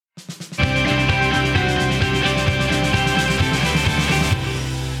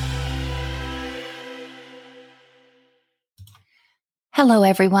Hello,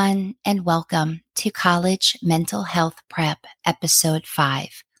 everyone, and welcome to College Mental Health Prep, Episode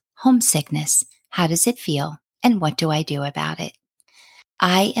 5, Homesickness. How does it feel, and what do I do about it?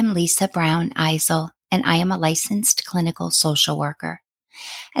 I am Lisa Brown Eisel, and I am a licensed clinical social worker.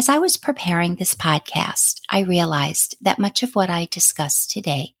 As I was preparing this podcast, I realized that much of what I discussed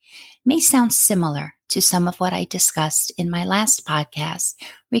today may sound similar to some of what I discussed in my last podcast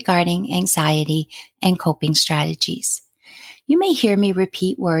regarding anxiety and coping strategies. You may hear me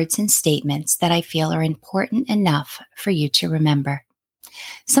repeat words and statements that I feel are important enough for you to remember.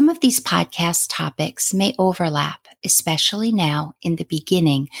 Some of these podcast topics may overlap, especially now in the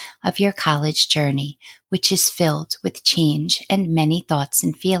beginning of your college journey, which is filled with change and many thoughts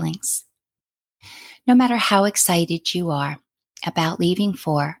and feelings. No matter how excited you are about leaving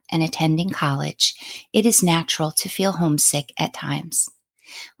for and attending college, it is natural to feel homesick at times.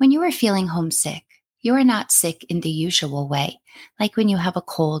 When you are feeling homesick, you are not sick in the usual way, like when you have a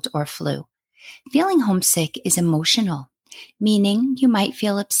cold or flu. Feeling homesick is emotional, meaning you might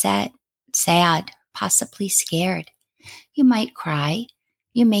feel upset, sad, possibly scared. You might cry.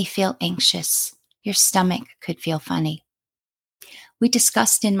 You may feel anxious. Your stomach could feel funny. We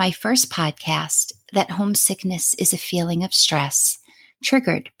discussed in my first podcast that homesickness is a feeling of stress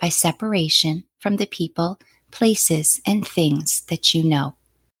triggered by separation from the people, places, and things that you know.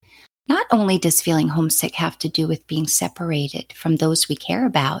 Not only does feeling homesick have to do with being separated from those we care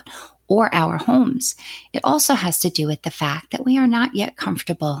about or our homes, it also has to do with the fact that we are not yet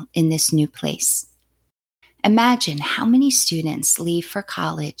comfortable in this new place. Imagine how many students leave for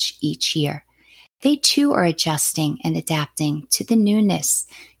college each year. They too are adjusting and adapting to the newness.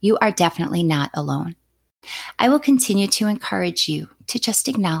 You are definitely not alone. I will continue to encourage you to just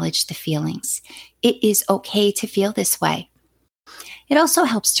acknowledge the feelings. It is okay to feel this way. It also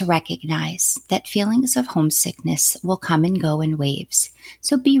helps to recognize that feelings of homesickness will come and go in waves,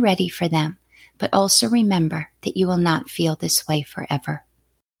 so be ready for them, but also remember that you will not feel this way forever.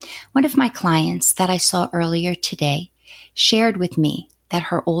 One of my clients that I saw earlier today shared with me that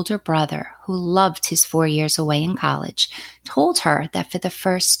her older brother, who loved his 4 years away in college, told her that for the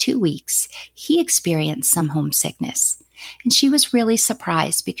first 2 weeks, he experienced some homesickness. And she was really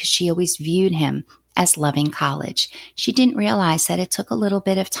surprised because she always viewed him as loving college. She didn't realize that it took a little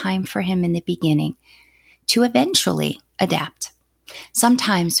bit of time for him in the beginning to eventually adapt.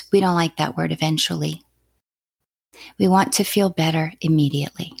 Sometimes we don't like that word eventually. We want to feel better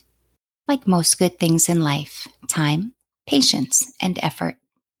immediately. Like most good things in life, time, patience, and effort.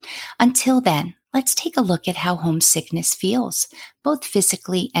 Until then, let's take a look at how homesickness feels, both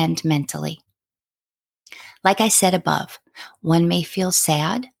physically and mentally. Like I said above, one may feel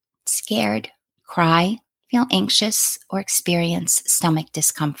sad, scared, cry, feel anxious, or experience stomach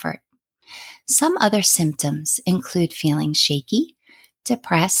discomfort. Some other symptoms include feeling shaky,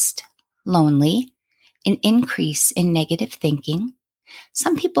 depressed, lonely, an increase in negative thinking.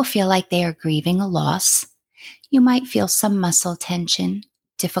 Some people feel like they are grieving a loss. You might feel some muscle tension,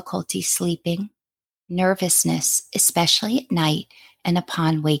 difficulty sleeping, nervousness, especially at night and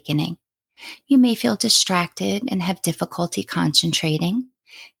upon wakening. You may feel distracted and have difficulty concentrating.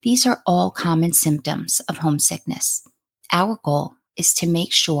 These are all common symptoms of homesickness. Our goal is to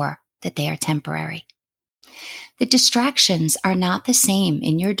make sure that they are temporary. The distractions are not the same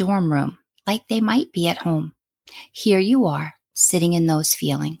in your dorm room like they might be at home. Here you are, sitting in those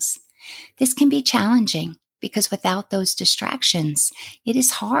feelings. This can be challenging because without those distractions, it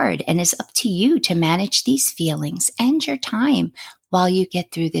is hard and is up to you to manage these feelings and your time while you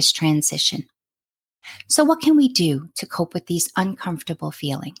get through this transition. So what can we do to cope with these uncomfortable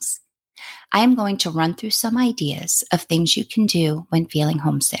feelings? I am going to run through some ideas of things you can do when feeling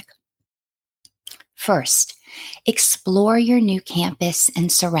homesick. First, explore your new campus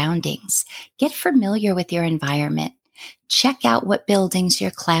and surroundings. Get familiar with your environment. Check out what buildings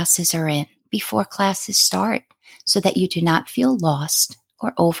your classes are in before classes start so that you do not feel lost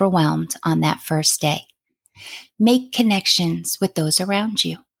or overwhelmed on that first day. Make connections with those around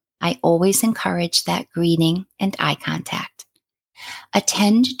you. I always encourage that greeting and eye contact.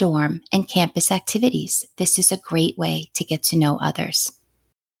 Attend dorm and campus activities. This is a great way to get to know others.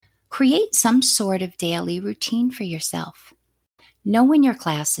 Create some sort of daily routine for yourself. Know when your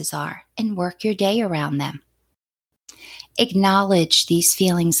classes are and work your day around them. Acknowledge these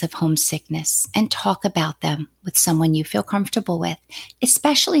feelings of homesickness and talk about them with someone you feel comfortable with,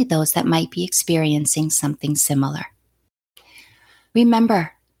 especially those that might be experiencing something similar.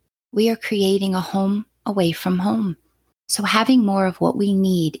 Remember, we are creating a home away from home. So having more of what we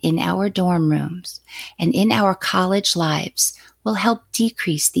need in our dorm rooms and in our college lives will help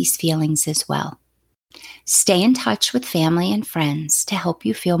decrease these feelings as well. Stay in touch with family and friends to help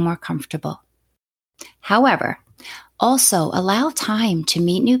you feel more comfortable. However, also allow time to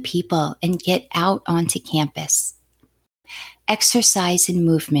meet new people and get out onto campus. Exercise and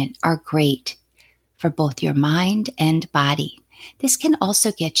movement are great for both your mind and body. This can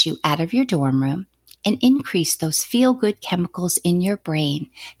also get you out of your dorm room and increase those feel-good chemicals in your brain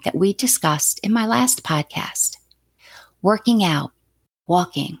that we discussed in my last podcast. Working out,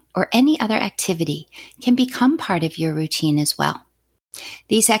 walking, or any other activity can become part of your routine as well.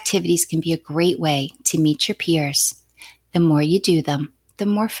 These activities can be a great way to meet your peers. The more you do them, the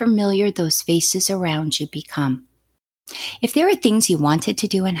more familiar those faces around you become. If there are things you wanted to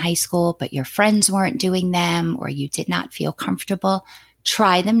do in high school, but your friends weren't doing them or you did not feel comfortable,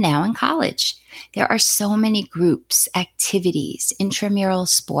 try them now in college. There are so many groups, activities, intramural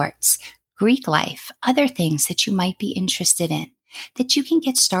sports, Greek life, other things that you might be interested in that you can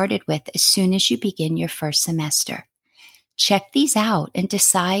get started with as soon as you begin your first semester. Check these out and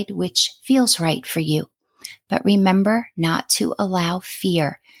decide which feels right for you. But remember not to allow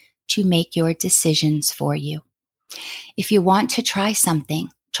fear to make your decisions for you. If you want to try something,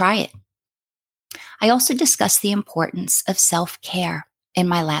 try it. I also discussed the importance of self-care in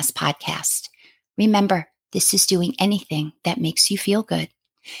my last podcast. Remember, this is doing anything that makes you feel good.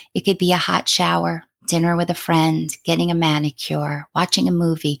 It could be a hot shower, dinner with a friend, getting a manicure, watching a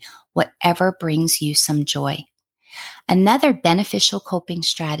movie, whatever brings you some joy. Another beneficial coping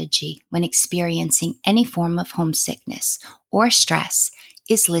strategy when experiencing any form of homesickness or stress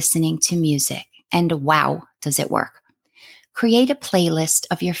is listening to music. And wow, does it work. Create a playlist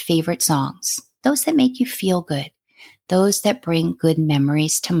of your favorite songs, those that make you feel good, those that bring good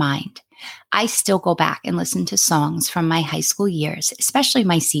memories to mind. I still go back and listen to songs from my high school years, especially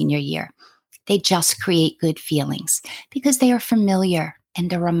my senior year. They just create good feelings because they are familiar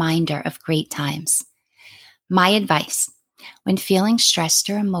and a reminder of great times. My advice, when feeling stressed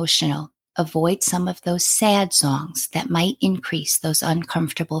or emotional, avoid some of those sad songs that might increase those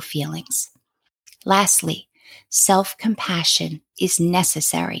uncomfortable feelings. Lastly, self-compassion is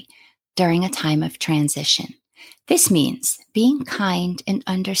necessary during a time of transition. This means being kind and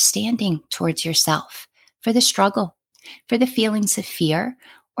understanding towards yourself for the struggle, for the feelings of fear,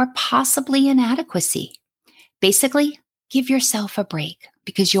 or possibly inadequacy. Basically, give yourself a break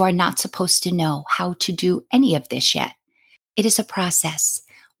because you are not supposed to know how to do any of this yet. It is a process,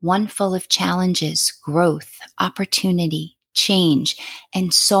 one full of challenges, growth, opportunity, change,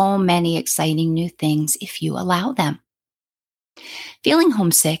 and so many exciting new things if you allow them. Feeling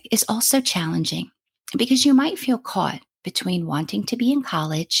homesick is also challenging because you might feel caught between wanting to be in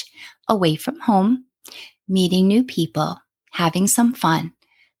college, away from home, meeting new people, having some fun,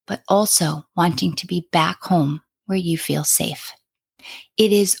 but also wanting to be back home where you feel safe.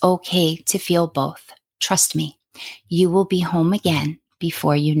 It is okay to feel both. Trust me, you will be home again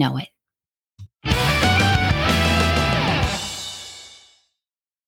before you know it.